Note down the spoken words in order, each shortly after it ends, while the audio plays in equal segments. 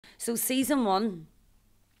So season 1,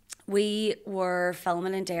 we were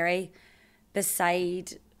filming in Derry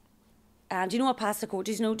beside, do you know what past the court?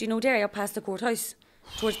 Do you know Derry up past the courthouse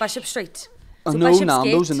towards Bishop Street? I So know Bishop's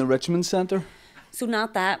Nando's Gate. in the Richmond Centre. So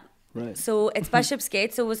not that. Right. So it's Bishop's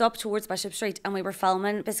Gate, so it was up towards Bishop Street, and we were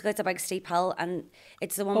filming. Basically, it's a big steep hill, and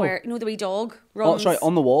it's the one where, you know, the wee dog runs. Oh, sorry,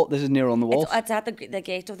 on the wall. This is near on the walls. It's at the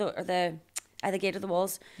gate of the gate of the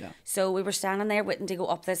walls. Yeah. So we were standing there waiting to go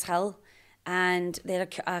up this hill, and they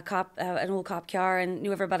had an old cop car, and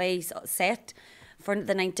knew everybody's set for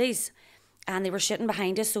the 90s. And they were shooting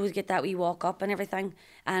behind us, so we get that wee walk up and everything,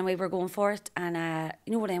 and we were going for it. And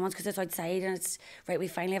you know what I want, because it's outside and it's right. We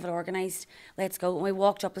finally have it organised. Let's go. And we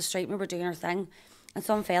walked up the street and we were doing our thing, and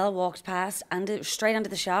some fella walked past and straight into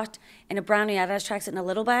the shot in a brand new Adidas tracksuit in a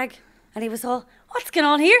little bag, and he was all, "What's going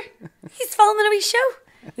on here? He's filming a wee show."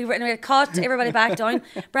 We had a cut. Everybody back down.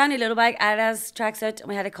 Brand new little bag, Adidas tracksuit, and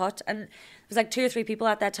we had a cut. And it was like 2 or 3 people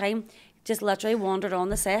at that time just literally wandered on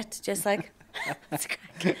the set, just like.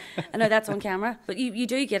 I know that's on camera, but you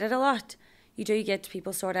do get it a lot. You do get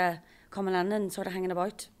people sort of coming in and sort of hanging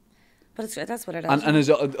about, but that's what it is.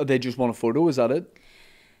 And they just want a photo? Is that it?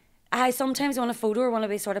 I sometimes want a photo or want to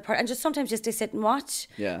be sort of part, and just sometimes just to sit and watch.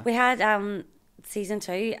 Yeah. We had season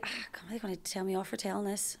 2. Are they going to tell me off for telling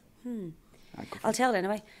this? I'll tell it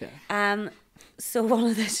anyway. Yeah. So one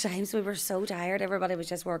of the times we were so tired, everybody was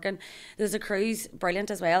just working. There was a cruise,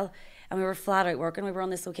 brilliant as well, and we were flat out working. We were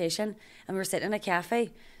on this location, and we were sitting in a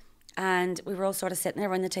cafe, and we were all sort of sitting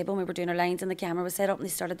there around the table, and we were doing our lines, and the camera was set up, and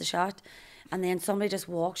they started the shot, and then somebody just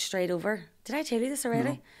walked straight over. Did I tell you this already?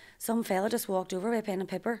 No. Some fella just walked over with a pen and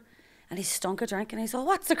paper, and he stunk a drink, and he's all,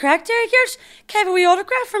 "What's the crack, Derry Gears? Can I have a wee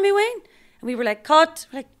autograph from me, Wayne?" And we were like, "Cut."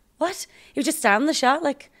 We're like, "What?" He was just standing in the shot,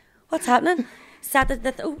 like, "What's happening?" Sat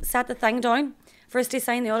the thing down for us to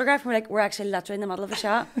sign the autograph, and we're like, "We're actually literally in the middle of the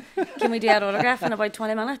shot. Can we do that autograph in about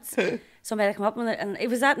 20 minutes?" Somebody had come up, and it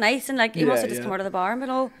was that nice, and like, he must have just come out of the bar and been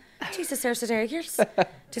all, "Jesus, there's the Derry Gears."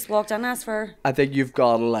 Just walked in and asked for. I think you've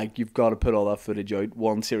got to put all that footage out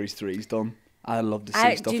once Series 3's done. I love to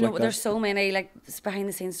see stuff do you know, like that. there's so many like behind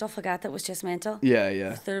the scenes stuff like that was just mental.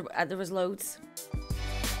 Yeah. There was loads.